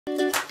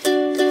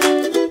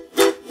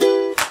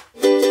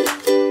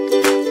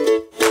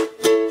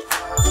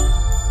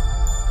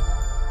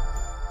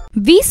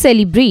We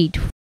celebrate.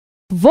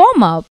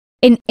 Warm up.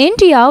 In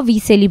India, we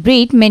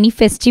celebrate many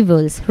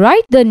festivals.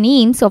 Write the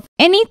names of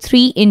any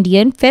 3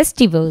 Indian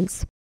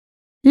festivals.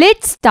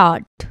 Let's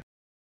start.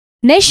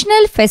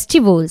 National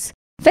festivals.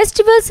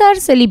 Festivals are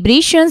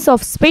celebrations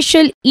of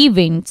special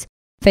events.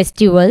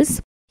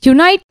 Festivals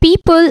unite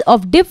people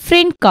of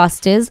different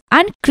castes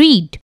and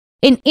creed.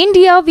 In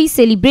India, we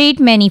celebrate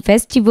many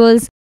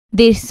festivals.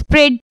 They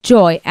spread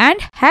joy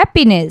and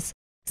happiness.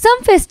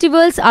 Some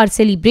festivals are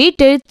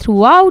celebrated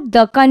throughout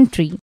the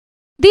country.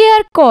 They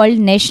are called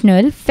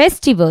national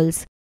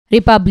festivals.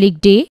 Republic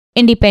Day,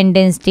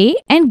 Independence Day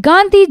and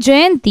Gandhi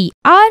Jayanti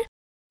are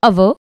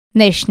our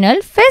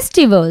national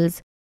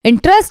festivals.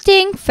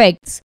 Interesting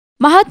facts.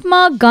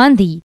 Mahatma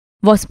Gandhi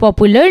was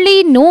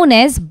popularly known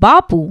as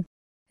Bapu.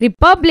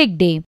 Republic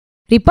Day.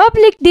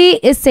 Republic Day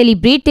is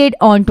celebrated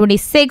on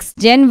 26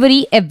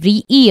 January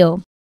every year.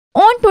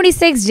 On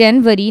 26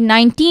 January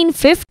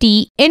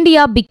 1950,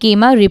 India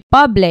became a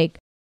republic.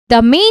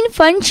 The main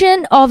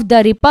function of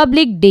the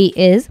Republic Day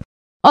is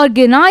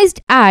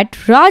organized at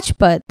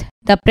Rajpath.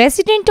 The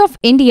President of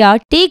India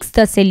takes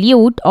the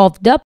salute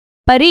of the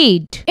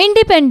parade.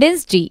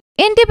 Independence Day.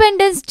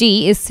 Independence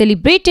Day is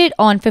celebrated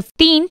on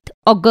 15th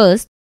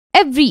August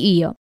every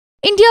year.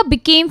 India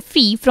became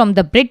free from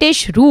the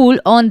British rule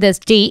on this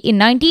day in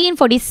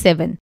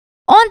 1947.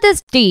 On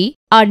this day,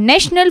 our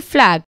national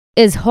flag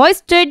is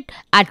hoisted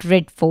at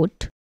Red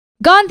Fort.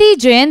 Gandhi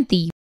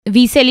Jayanti.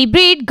 We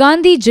celebrate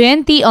Gandhi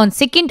Jayanti on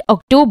 2nd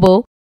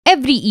October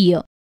every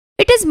year.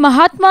 It is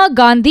Mahatma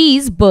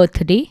Gandhi's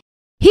birthday.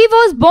 He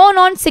was born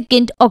on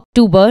 2nd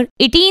October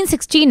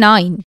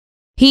 1869.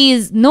 He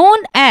is known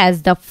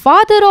as the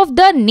father of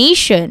the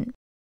nation.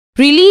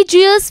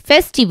 Religious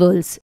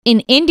festivals.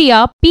 In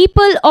India,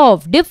 people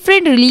of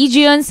different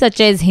religions such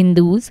as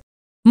Hindus,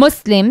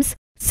 Muslims,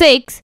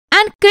 Sikhs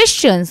and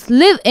Christians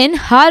live in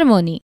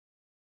harmony.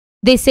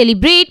 They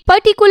celebrate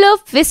particular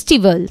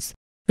festivals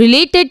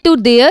related to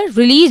their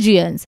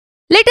religions.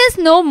 Let us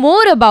know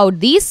more about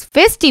these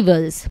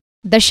festivals.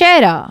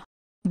 Dussehra.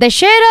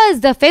 Dussehra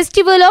is the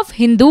festival of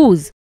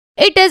Hindus.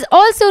 It is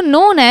also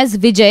known as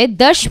Vijay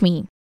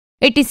Dashmi.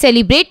 It is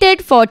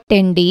celebrated for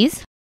 10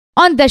 days.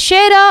 On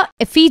Dussehra,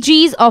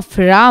 effigies of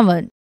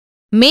Ravan,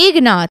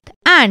 Meghnath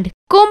and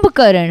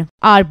Kumbhkarn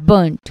are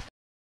burnt.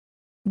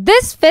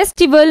 This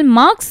festival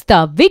marks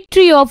the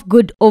victory of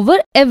good over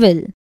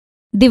evil.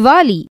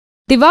 Diwali.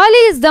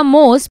 Diwali is the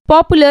most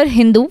popular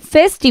Hindu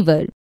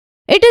festival.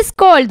 It is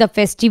called the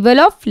Festival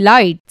of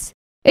Lights.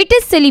 It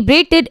is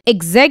celebrated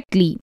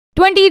exactly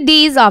 20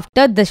 days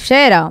after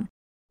Dussehra.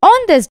 On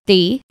this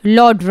day,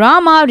 Lord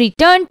Rama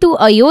returned to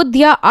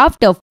Ayodhya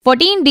after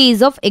 14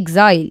 days of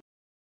exile.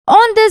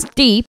 On this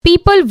day,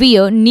 people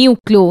wear new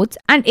clothes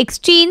and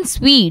exchange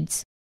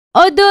sweets.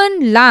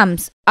 Earthen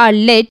lamps are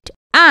lit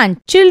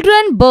and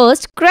children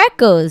burst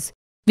crackers.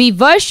 We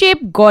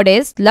worship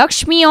Goddess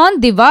Lakshmi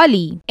on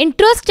Diwali.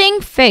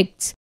 Interesting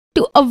facts.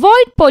 To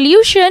avoid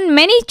pollution,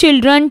 many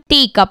children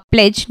take a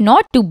pledge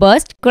not to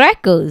burst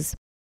crackers.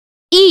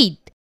 Eid.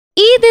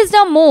 Eid is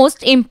the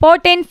most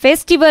important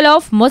festival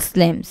of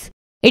Muslims.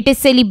 It is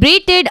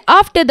celebrated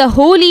after the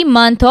holy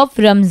month of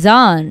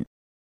Ramzan.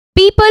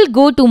 People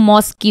go to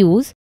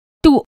mosques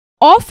to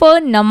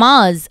offer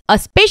namaz. A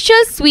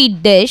special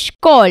sweet dish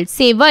called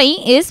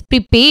sevai is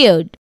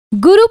prepared.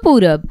 Guru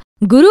Purab.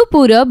 Guru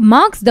Purab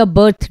marks the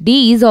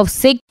birthdays of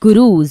Sikh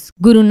Gurus.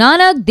 Guru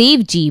Nanak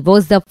Dev Ji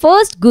was the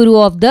first Guru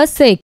of the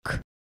Sikh.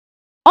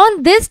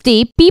 On this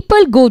day,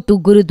 people go to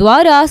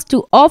Gurudwaras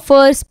to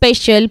offer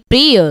special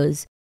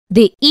prayers.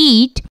 They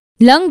eat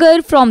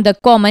langar from the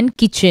common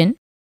kitchen.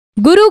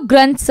 Guru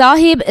Granth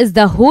Sahib is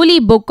the holy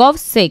book of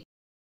Sikh.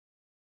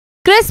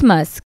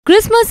 Christmas.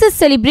 Christmas is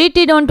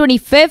celebrated on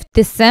 25th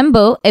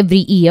December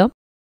every year.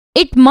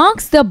 It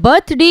marks the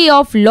birthday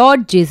of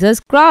Lord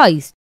Jesus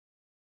Christ.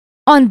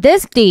 On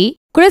this day,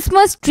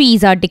 Christmas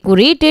trees are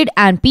decorated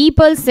and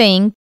people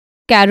sing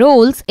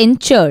carols in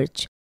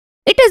church.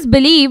 It is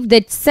believed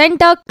that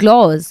Santa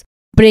Claus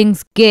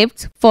brings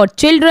gifts for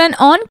children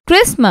on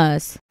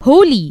Christmas.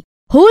 Holi.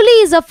 Holi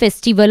is a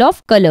festival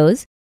of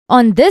colors.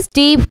 On this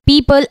day,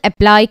 people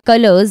apply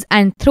colors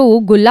and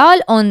throw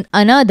gulal on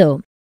another.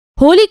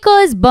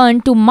 Holika is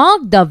burned to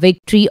mark the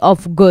victory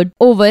of good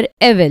over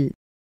evil.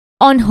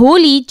 On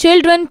Holi,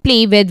 children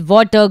play with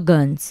water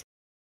guns.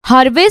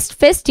 Harvest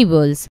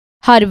festivals.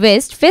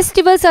 Harvest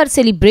festivals are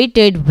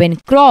celebrated when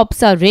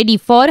crops are ready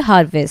for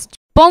harvest.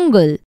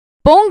 Pongal.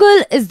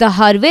 Pongal is the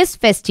harvest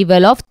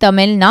festival of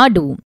Tamil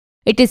Nadu.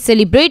 It is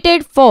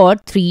celebrated for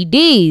 3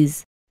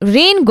 days.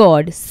 Rain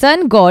god,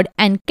 sun god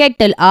and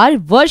kettle are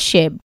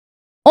worshipped.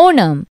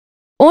 Onam.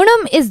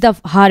 Onam is the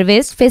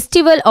harvest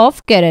festival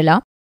of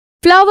Kerala.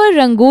 Flower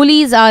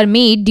rangolis are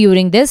made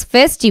during this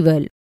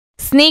festival.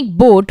 Snake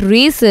boat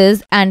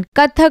races and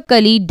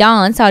Kathakali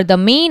dance are the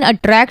main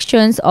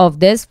attractions of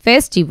this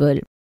festival.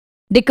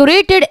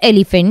 Decorated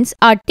elephants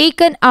are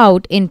taken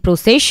out in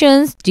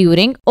processions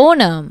during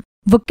Onam.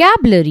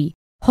 Vocabulary.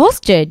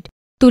 Hosted.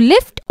 To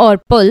lift or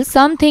pull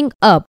something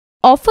up,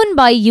 often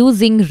by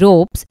using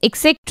ropes,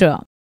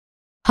 etc.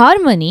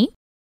 Harmony.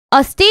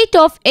 a state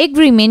of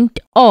agreement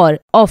or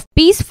of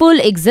peaceful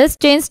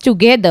existence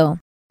together.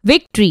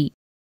 Victory.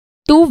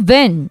 To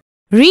win.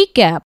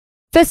 Recap.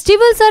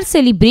 Festivals are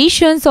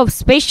celebrations of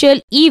special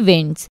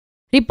events.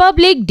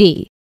 Republic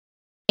Day,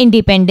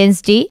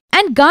 Independence Day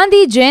and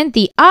Gandhi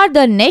Jayanti are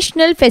the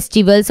national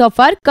festivals of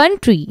our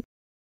country.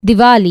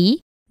 Diwali,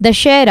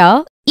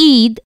 Dussehra,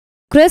 Eid,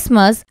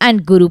 Christmas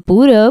and Guru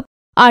Purab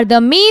are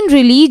the main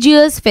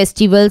religious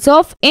festivals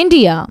of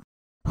India.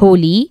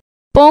 Holi,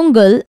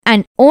 Pongal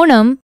and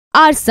Onam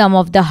are some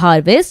of the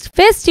harvest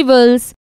festivals.